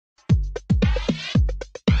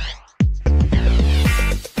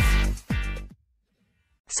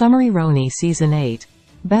Summary RHONY Season 8.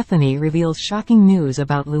 Bethany reveals shocking news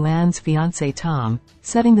about Luann's fiancé Tom,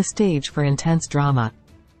 setting the stage for intense drama.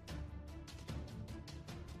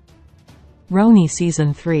 RHONY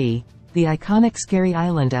Season 3. The iconic Scary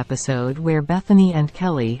Island episode where Bethany and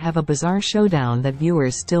Kelly have a bizarre showdown that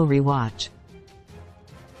viewers still rewatch.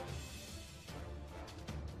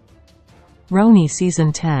 RHONY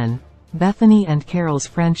Season 10. Bethany and Carol's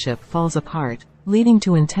friendship falls apart, leading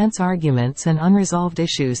to intense arguments and unresolved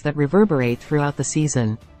issues that reverberate throughout the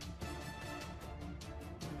season.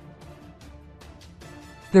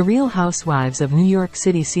 The Real Housewives of New York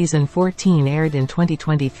City Season 14 aired in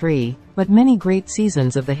 2023, but many great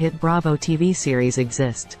seasons of the hit Bravo TV series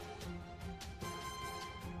exist.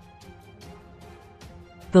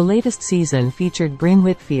 The latest season featured Brynn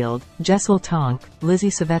Whitfield, Jessel Tonk, Lizzie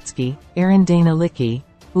Savetsky, Erin Dana Licky,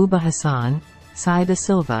 Uba Hassan, Sai Da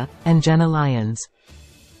Silva, and Jenna Lyons.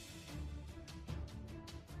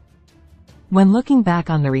 When looking back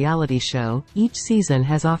on the reality show, each season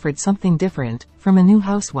has offered something different, from a new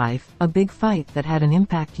housewife, a big fight that had an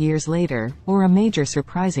impact years later, or a major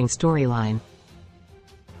surprising storyline.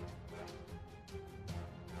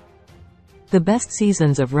 The best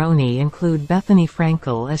seasons of RHONY include Bethany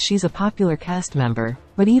Frankel, as she's a popular cast member,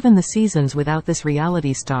 but even the seasons without this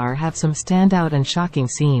reality star have some standout and shocking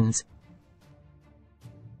scenes.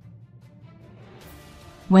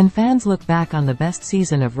 When fans look back on the best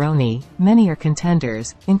season of RHONY, many are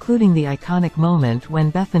contenders, including the iconic moment when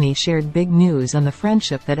Bethany shared big news on the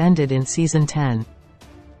friendship that ended in Season 10.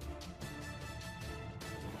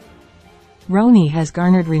 RHONY has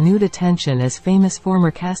garnered renewed attention as famous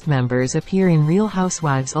former cast members appear in Real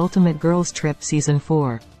Housewives' Ultimate Girls Trip Season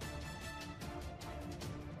 4.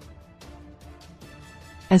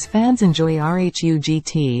 As fans enjoy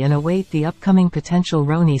RHUGT and await the upcoming potential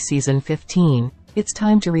RHONY Season 15, it's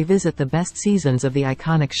time to revisit the best seasons of the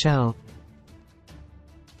iconic show.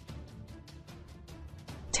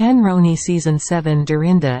 10 RHONY Season 7.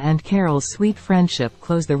 Dorinda and Carol's sweet friendship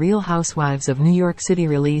close. The Real Housewives of New York City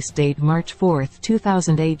release date March 4,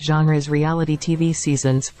 2008. Genres reality TV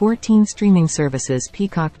seasons 14. Streaming services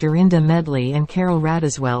Peacock. Dorinda Medley and Carol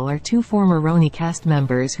Radiswell are two former RHONY cast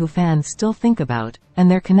members who fans still think about,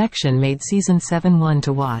 and their connection made Season 7 one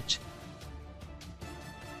to watch.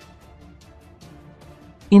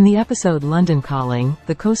 In the episode London Calling,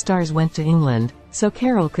 the co-stars went to England, so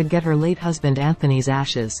Carol could get her late husband Anthony's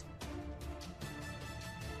ashes.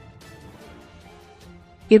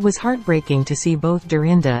 It was heartbreaking to see both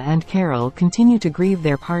Dorinda and Carol continue to grieve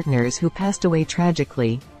their partners who passed away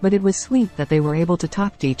tragically, but it was sweet that they were able to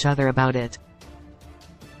talk to each other about it.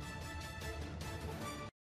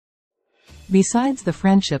 Besides the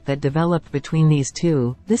friendship that developed between these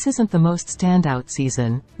two, this isn't the most standout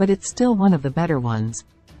season, but it's still one of the better ones.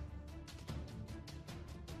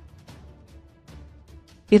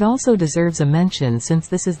 It also deserves a mention since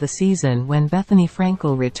this is the season when Bethany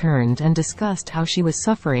Frankel returned and discussed how she was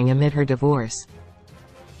suffering amid her divorce.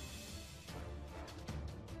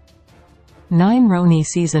 9 RHONY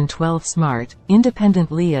Season 12. Smart, independent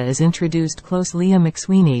Leah is introduced. Close. Leah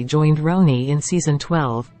McSweeney joined RHONY in Season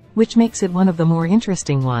 12, which makes it one of the more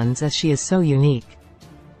interesting ones as she is so unique.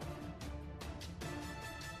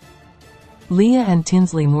 Leah and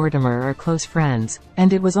Tinsley Mortimer are close friends,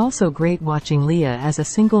 and it was also great watching Leah as a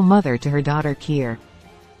single mother to her daughter Keir.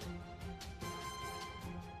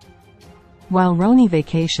 While RHONY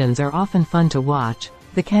vacations are often fun to watch,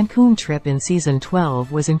 the Cancun trip in Season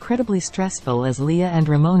 12 was incredibly stressful as Leah and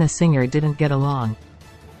Ramona Singer didn't get along.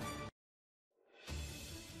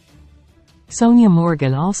 Sonia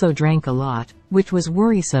Morgan also drank a lot, which was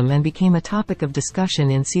worrisome and became a topic of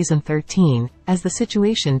discussion in Season 13, as the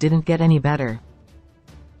situation didn't get any better.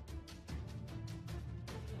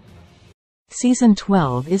 Season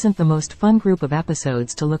 12 isn't the most fun group of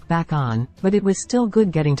episodes to look back on, but it was still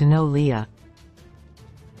good getting to know Leah.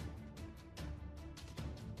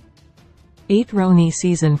 8 RHONY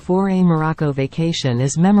Season 4. A Morocco vacation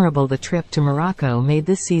is memorable. The trip to Morocco made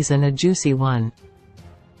this season a juicy one.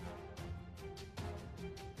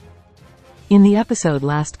 In the episode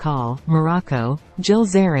Last Call, Morocco, Jill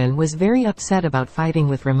Zarin was very upset about fighting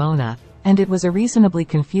with Ramona, and it was a reasonably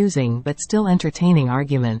confusing but still entertaining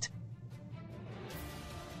argument.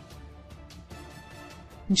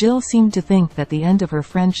 Jill seemed to think that the end of her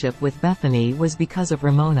friendship with Bethany was because of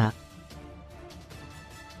Ramona.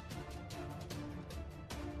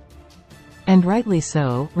 And rightly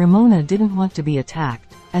so. Ramona didn't want to be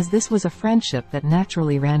attacked, as this was a friendship that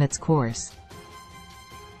naturally ran its course.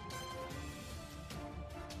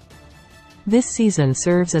 This season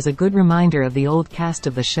serves as a good reminder of the old cast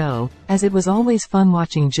of the show, as it was always fun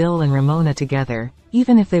watching Jill and Ramona together,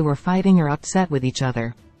 even if they were fighting or upset with each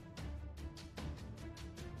other.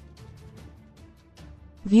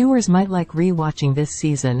 Viewers might like re-watching this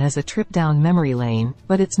season as a trip down memory lane,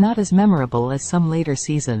 but it's not as memorable as some later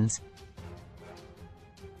seasons.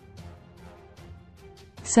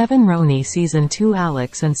 7 RHONY Season 2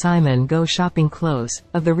 Alex and Simon go shopping close.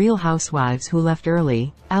 Of the Real Housewives who left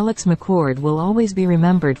early, Alex McCord will always be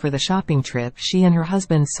remembered for the shopping trip she and her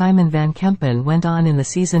husband Simon Van Kempen went on in the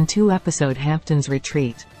Season 2 episode Hampton's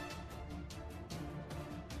Retreat.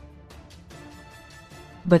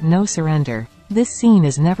 But no surrender. This scene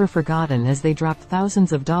is never forgotten as they dropped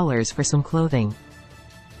thousands of dollars for some clothing.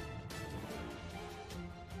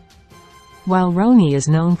 While RHONY is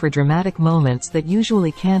known for dramatic moments that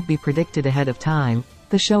usually can't be predicted ahead of time,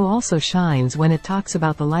 the show also shines when it talks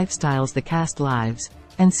about the lifestyles the cast lives,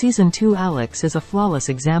 and Season 2 Alex is a flawless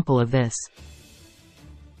example of this.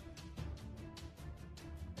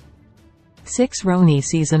 6 RHONY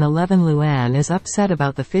Season 11 Luann is upset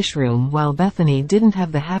about the fish room while Bethany didn't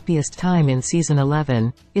have the happiest time in Season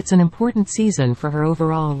 11. It's an important season for her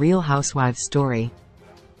overall Real Housewives story.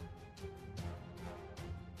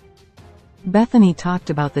 Bethany talked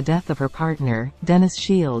about the death of her partner, Dennis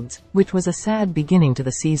Shields, which was a sad beginning to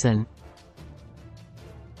the season.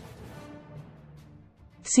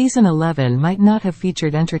 Season 11 might not have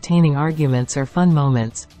featured entertaining arguments or fun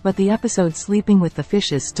moments, but the episode Sleeping with the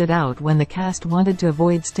Fishes stood out when the cast wanted to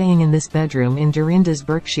avoid staying in this bedroom in Dorinda's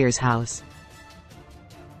Berkshire's house.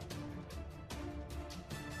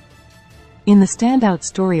 In the standout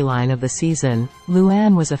storyline of the season,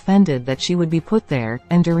 Luann was offended that she would be put there,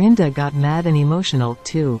 and Dorinda got mad and emotional,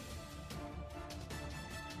 too.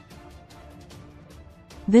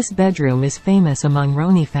 This bedroom is famous among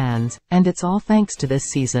RHONY fans, and it's all thanks to this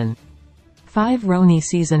season. 5 RHONY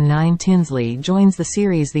Season 9 Tinsley joins the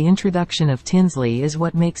series. The introduction of Tinsley is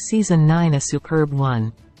what makes Season 9 a superb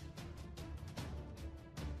one.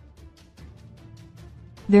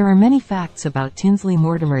 There are many facts about Tinsley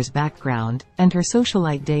Mortimer's background, and her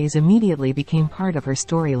socialite days immediately became part of her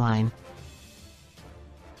storyline.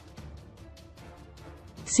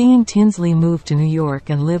 Seeing Tinsley move to New York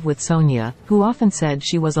and live with Sonia, who often said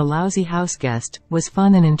she was a lousy houseguest, was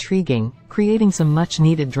fun and intriguing, creating some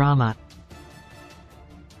much-needed drama.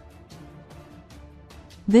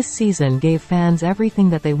 This season gave fans everything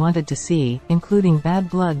that they wanted to see, including bad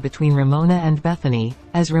blood between Ramona and Bethany,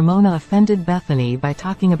 as Ramona offended Bethany by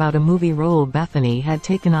talking about a movie role Bethany had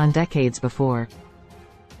taken on decades before.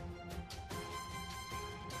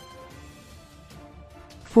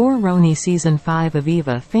 4 RHONY Season 5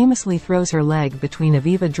 Aviva famously throws her leg between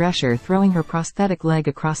Aviva Drescher throwing her prosthetic leg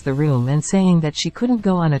across the room and saying that she couldn't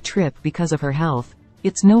go on a trip because of her health.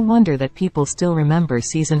 It's no wonder that people still remember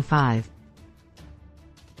Season 5.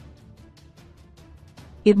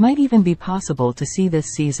 It might even be possible to see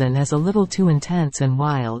this season as a little too intense and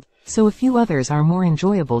wild, so a few others are more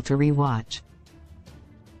enjoyable to re-watch.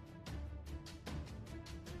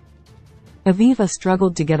 Aviva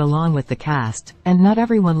struggled to get along with the cast, and not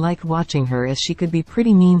everyone liked watching her as she could be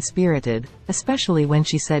pretty mean-spirited, especially when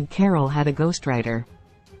she said Carol had a ghostwriter.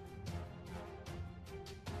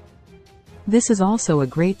 This is also a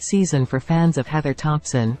great season for fans of Heather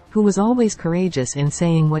Thompson, who was always courageous in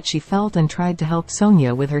saying what she felt and tried to help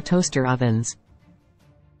Sonia with her toaster ovens.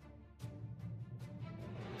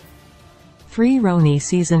 3 RHONY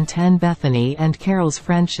Season 10 Bethany and Carol's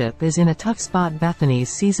friendship is in a tough spot. Bethany's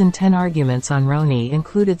Season 10 arguments on RHONY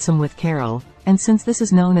included some with Carol, and since this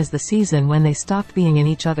is known as the season when they stopped being in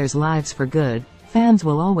each other's lives for good, fans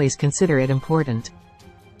will always consider it important.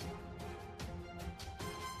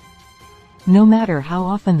 No matter how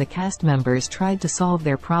often the cast members tried to solve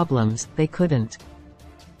their problems, they couldn't.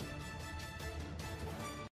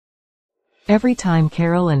 Every time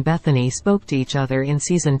Carol and Bethany spoke to each other in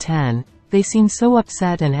Season 10, they seemed so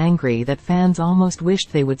upset and angry that fans almost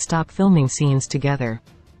wished they would stop filming scenes together.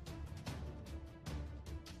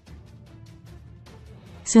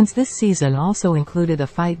 Since this season also included a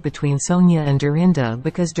fight between Sonia and Dorinda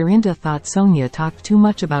because Dorinda thought Sonia talked too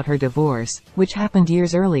much about her divorce, which happened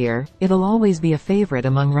years earlier, it'll always be a favorite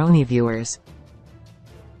among RHONY viewers.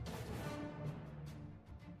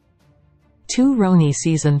 2 RHONY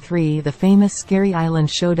Season 3 The famous Scary Island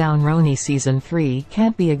showdown. RHONY Season 3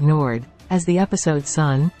 can't be ignored, as the episode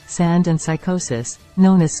Sun, Sand and Psychosis,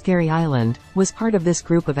 known as Scary Island, was part of this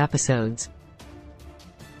group of episodes.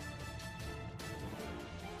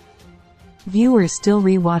 Viewers still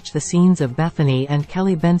re-watch the scenes of Bethany and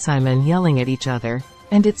Kelly Bensimon yelling at each other,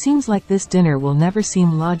 And it seems like this dinner will never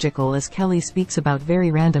seem logical as Kelly speaks about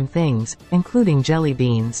very random things, including jelly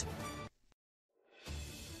beans.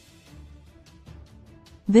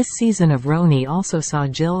 This season of RHONY also saw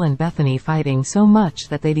Jill and Bethany fighting so much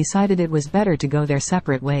that they decided it was better to go their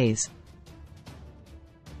separate ways.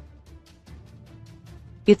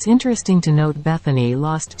 It's interesting to note Bethany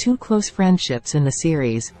lost 2 close friendships in the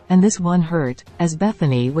series, and this one hurt, as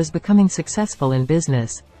Bethany was becoming successful in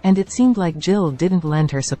business, and it seemed like Jill didn't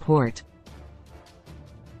lend her support.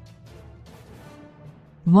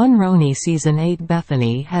 1 RHONY Season 8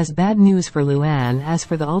 Bethany has bad news for Luann as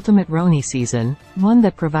for the ultimate RHONY season, one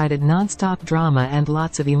that provided non-stop drama and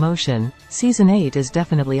lots of emotion. Season 8 is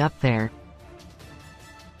definitely up there.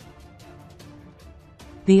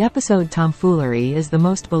 The episode Tomfoolery is the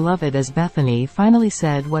most beloved as Bethany finally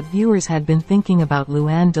said what viewers had been thinking about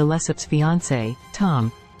Luann de Lesseps' fiancé,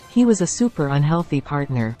 Tom. He was a super unhealthy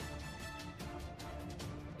partner.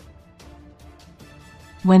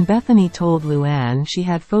 When Bethany told Luann she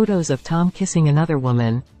had photos of Tom kissing another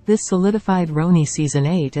woman, this solidified RHONY Season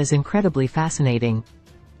 8 as incredibly fascinating.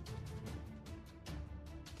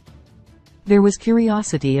 There was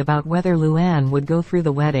curiosity about whether Luann would go through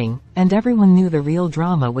the wedding, and everyone knew the real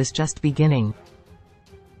drama was just beginning.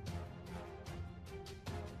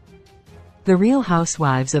 The Real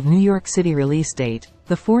Housewives of New York City release date,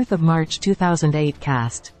 the 4th of March 2008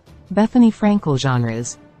 cast. Bethany Frankel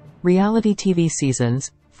genres. Reality TV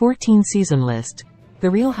seasons, 14 season list. The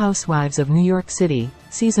Real Housewives of New York City,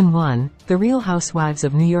 Season 1, The Real Housewives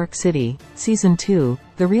of New York City, Season 2,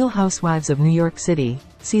 The Real Housewives of New York City,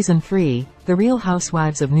 Season 3, The Real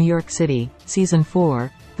Housewives of New York City, Season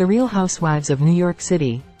 4, The Real Housewives of New York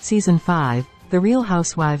City, Season 5, The Real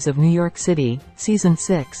Housewives of New York City, Season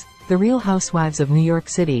 6, The Real Housewives of New York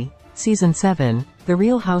City, Season 7, The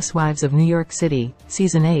Real Housewives of New York City,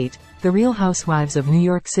 Season 8, The Real Housewives of New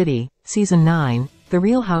York City, Season 9, The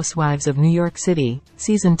Real Housewives of New York City,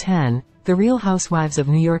 Season 10, The Real Housewives of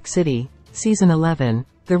New York City, Season 11,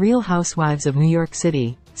 The Real Housewives of New York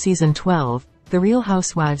City, Season 12, The Real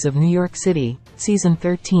Housewives of New York City, Season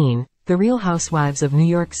 13, The Real Housewives of New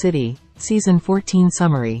York City, Season 14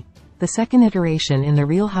 Summary. The second iteration in the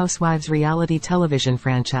Real Housewives reality television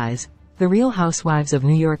franchise, The Real Housewives of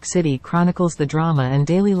New York City chronicles the drama and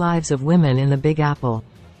daily lives of women in the Big Apple.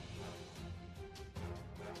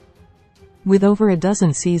 With over a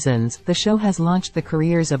dozen seasons, the show has launched the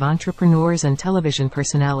careers of entrepreneurs and television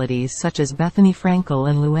personalities such as Bethany Frankel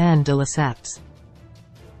and Luann de Lesseps.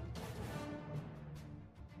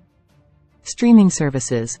 Streaming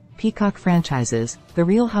services, Peacock franchises, The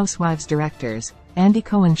Real Housewives directors, Andy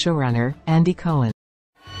Cohen showrunner, Andy Cohen.